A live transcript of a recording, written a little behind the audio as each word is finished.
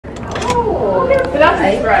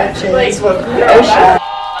tonight, Fresh. which Like, is OSHAG.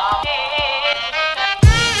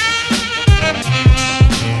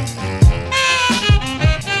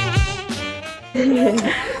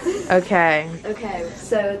 Okay. Okay,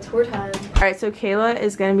 so tour time. Alright, so Kayla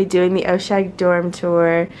is going to be doing the OSHAG dorm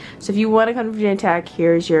tour. So if you want to come to Virginia Tech,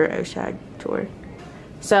 here's your OSHAG tour.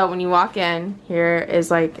 So when you walk in, here is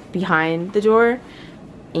like behind the door.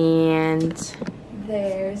 And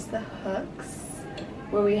There's the hooks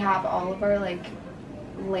where we have all of our like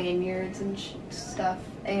lanyards and stuff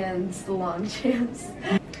and the long shoes.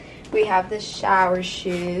 We have the shower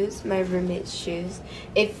shoes, my roommate's shoes.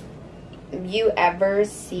 If you ever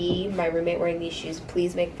see my roommate wearing these shoes,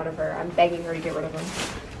 please make fun of her. I'm begging her to get rid of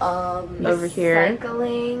them. Over here.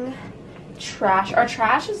 Recycling, trash. Our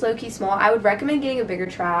trash is low-key small. I would recommend getting a bigger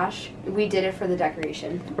trash. We did it for the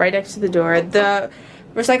decoration. right next to the door. The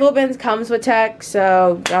recycle bins comes with tech,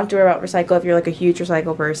 so you don't have to worry about recycle if you're like a huge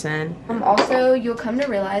recycle person. Also, you'll come to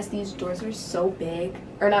realize these doors are so big,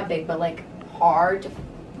 or not big, but like hard to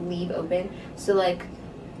leave open. So like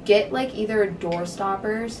get like either a door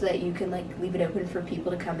stopper so that you can like leave it open for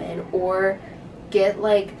people to come in, or get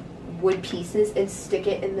like wood pieces and stick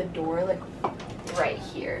it in the door like right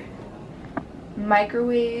here.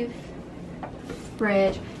 Microwave,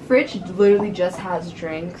 fridge literally just has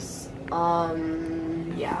drinks.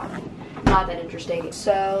 Yeah, not that interesting.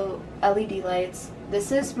 So LED lights,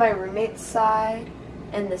 this is my roommate's side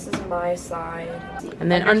and this is my side.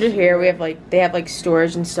 And then under here we have like, they have like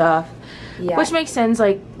storage and stuff. Yeah. Which makes sense,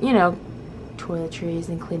 like, you know, toiletries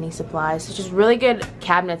and cleaning supplies. It's just really good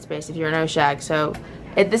cabinet space if you're in OSHAG. So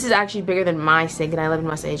this is actually bigger than my sink, and I live in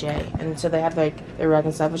West AJ. And so they have like their rug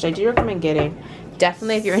and stuff, which I do recommend getting.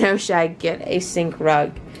 Definitely if you're in OSHAG, get a sink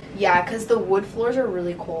rug. Yeah, because the wood floors are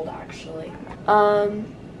really cold actually.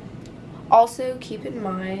 Also keep in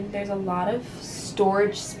mind there's a lot of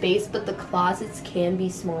storage space, but the closets can be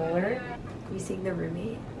smaller. Are you seeing the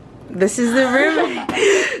roommate? This is the roommate.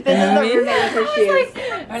 This is the roommate with her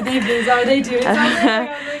shoes. Are they biz? Are they doing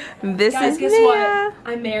something? This Guys, is guess Mia. what?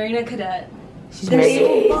 I'm marrying a cadet. She's They're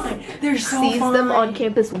married. so fun. They're so Sees fun. them on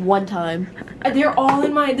campus one time. They're all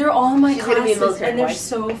in my She's gonna be a classes, military and they're boy.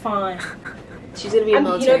 so fun. She's gonna be a You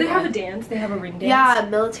military. know they have boy. a dance. They have a ring dance. Yeah,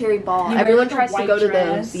 military ball. You wear, Everyone like, a tries to white go to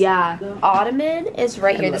dress. those. Yeah. Ottoman is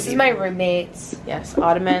right here. love This is you. my roommate's. Yes,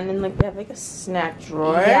 ottoman, and like they have like a snack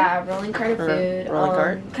drawer. Yeah, rolling cart of Or food. rolling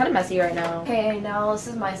cart. Kind of messy right now. Okay, now this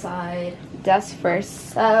is my side. Desk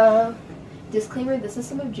first. So, disclaimer: this is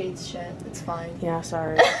some of Jade's shit. It's fine. Yeah,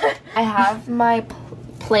 sorry. I have my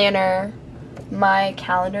planner, my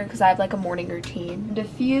calendar, because I have like a morning routine.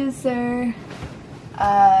 Diffuser,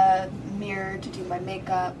 mirror to do my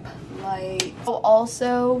makeup, light. I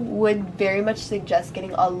also would very much suggest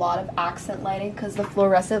getting a lot of accent lighting because the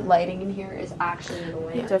fluorescent lighting in here is actually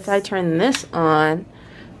annoying. So if I turn this on,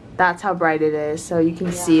 that's how bright it is. So you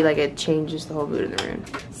can see like it changes the whole mood in the room.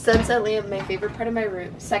 Sunset lamp, my favorite part of my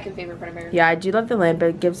room. Second favorite part of my room. Yeah, I do love the lamp.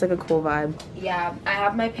 It gives like a cool vibe. Yeah, I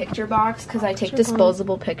have my picture box because I take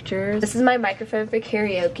disposable pictures. This is my microphone for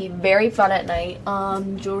karaoke. Very fun at night.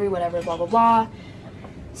 Jewelry, whatever, blah, blah, blah.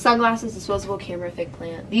 Sunglasses, disposable camera, fig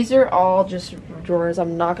plant. These are all just drawers.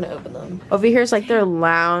 I'm not going to open them. Over here is like their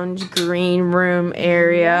lounge green room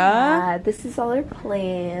area. This is all their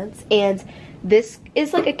plants. And this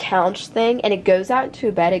is like a couch thing, and it goes out into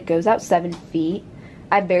a bed. It goes out 7 feet.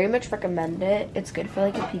 I very much recommend it. It's good for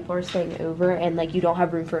like if people are staying over and like you don't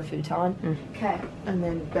have room for a futon. Okay. And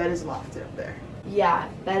then bed is lofted up there. Yeah,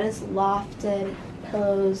 bed is lofted,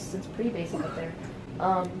 pillows. It's pretty basic up there.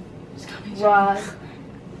 Rug.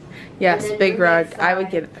 Yes, And then big rug. roommate's I would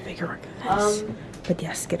side. get a bigger rug than this. But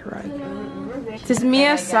yes, get a rug. Roommate. This is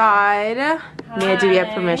Mia's side. Mia, do we have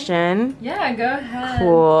Hi. permission? Yeah, go ahead.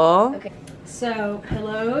 Cool. Okay. So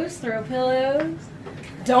pillows, throw pillows.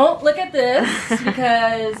 Don't look at this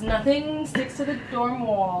because nothing sticks to the dorm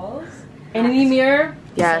walls. Enemy mirror.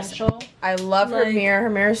 Yes. Essential. I love her Like- mirror. Her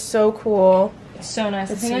mirror is so cool. It's so nice.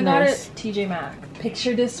 It's I think so I got nice. it TJ Maxx.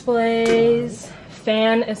 Picture displays.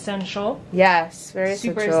 Fan essential. Yes, very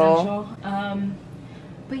Super essential. essential.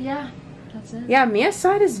 But yeah, that's it. Yeah, Mia's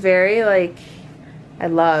side is very like, I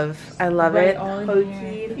love Right, it. all in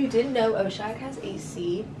Cozy. You didn't know OSHAG has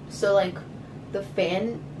AC, so like the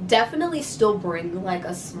fan definitely still bring like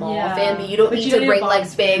a small Yeah. fan, but you don't But need you to don't need a bring like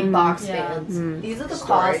box big fan. box Yeah. fans. Mm. These are the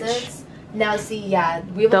Storage. closets. Now see, yeah,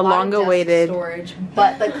 we have The a lot of long-awaited- desk storage,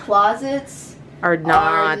 but the closets Are are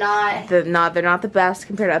not, not. they're not the best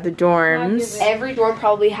compared to other dorms. Every dorm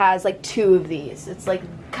probably has like 2 of these. It's like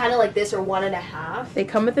kind of like this or 1.5. They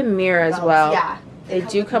come with a mirror as well. Yeah. They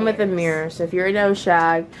do come with a mirrors. mirror. So if you're in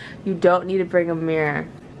OSHAG, you don't need to bring a mirror.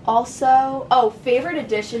 Also, oh, favorite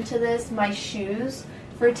addition to this, my shoes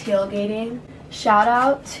for tailgating. Shout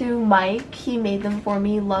out to Mike. He made them for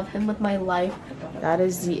me. Love him with my life. That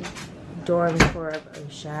is the dorm tour of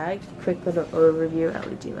Oshag. Quick little overview,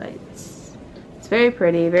 LED lights. It's very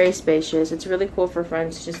pretty, very spacious. It's really cool for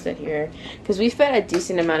friends to just sit here because we fed a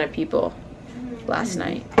decent amount of people last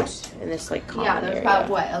night in this like common Yeah, there's area. about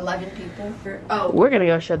what, 11 people? Oh, We're gonna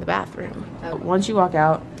go show the bathroom. Once you walk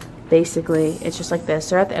out, basically it's just like this.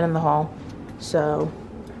 They're at the end of the hall, so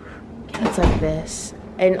it's like this.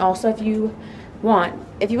 And also, if you want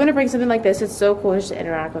to bring something like this, it's so cool just to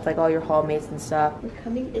interact with like all your hallmates and stuff. we're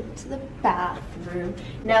coming into the bathroom.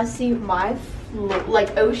 Now see, my like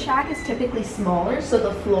Oshag is typically smaller, so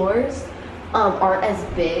the floors aren't as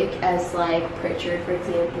big as like Pritchard, for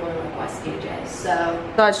example, or like West AJ.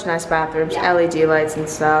 So Such nice bathrooms, Yeah. LED lights and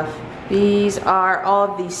stuff. These are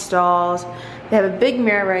all of these stalls. They have a big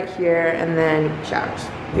mirror right here and then showers.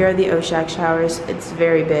 Here are the Oshag showers. It's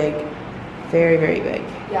very big, very, very big.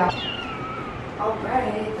 yeah. All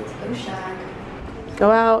right, that's Oshag. Go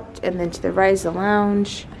out and then to the right is the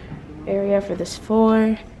lounge area for this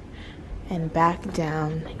floor. And back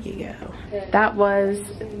down you go. That was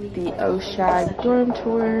the Oshag dorm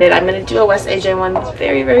tour. I'm gonna do a West AJ one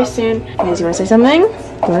very, very soon. Liz, you wanna say something? You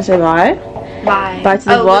wanna say bye? Bye. Bye to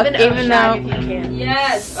the live vlog, in even Oshag though- if you can.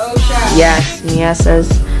 Yes, Oshag. Yes, Mia says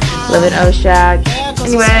live in Oshag.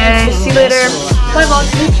 Anyway, see you later. Bye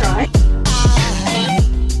vlog.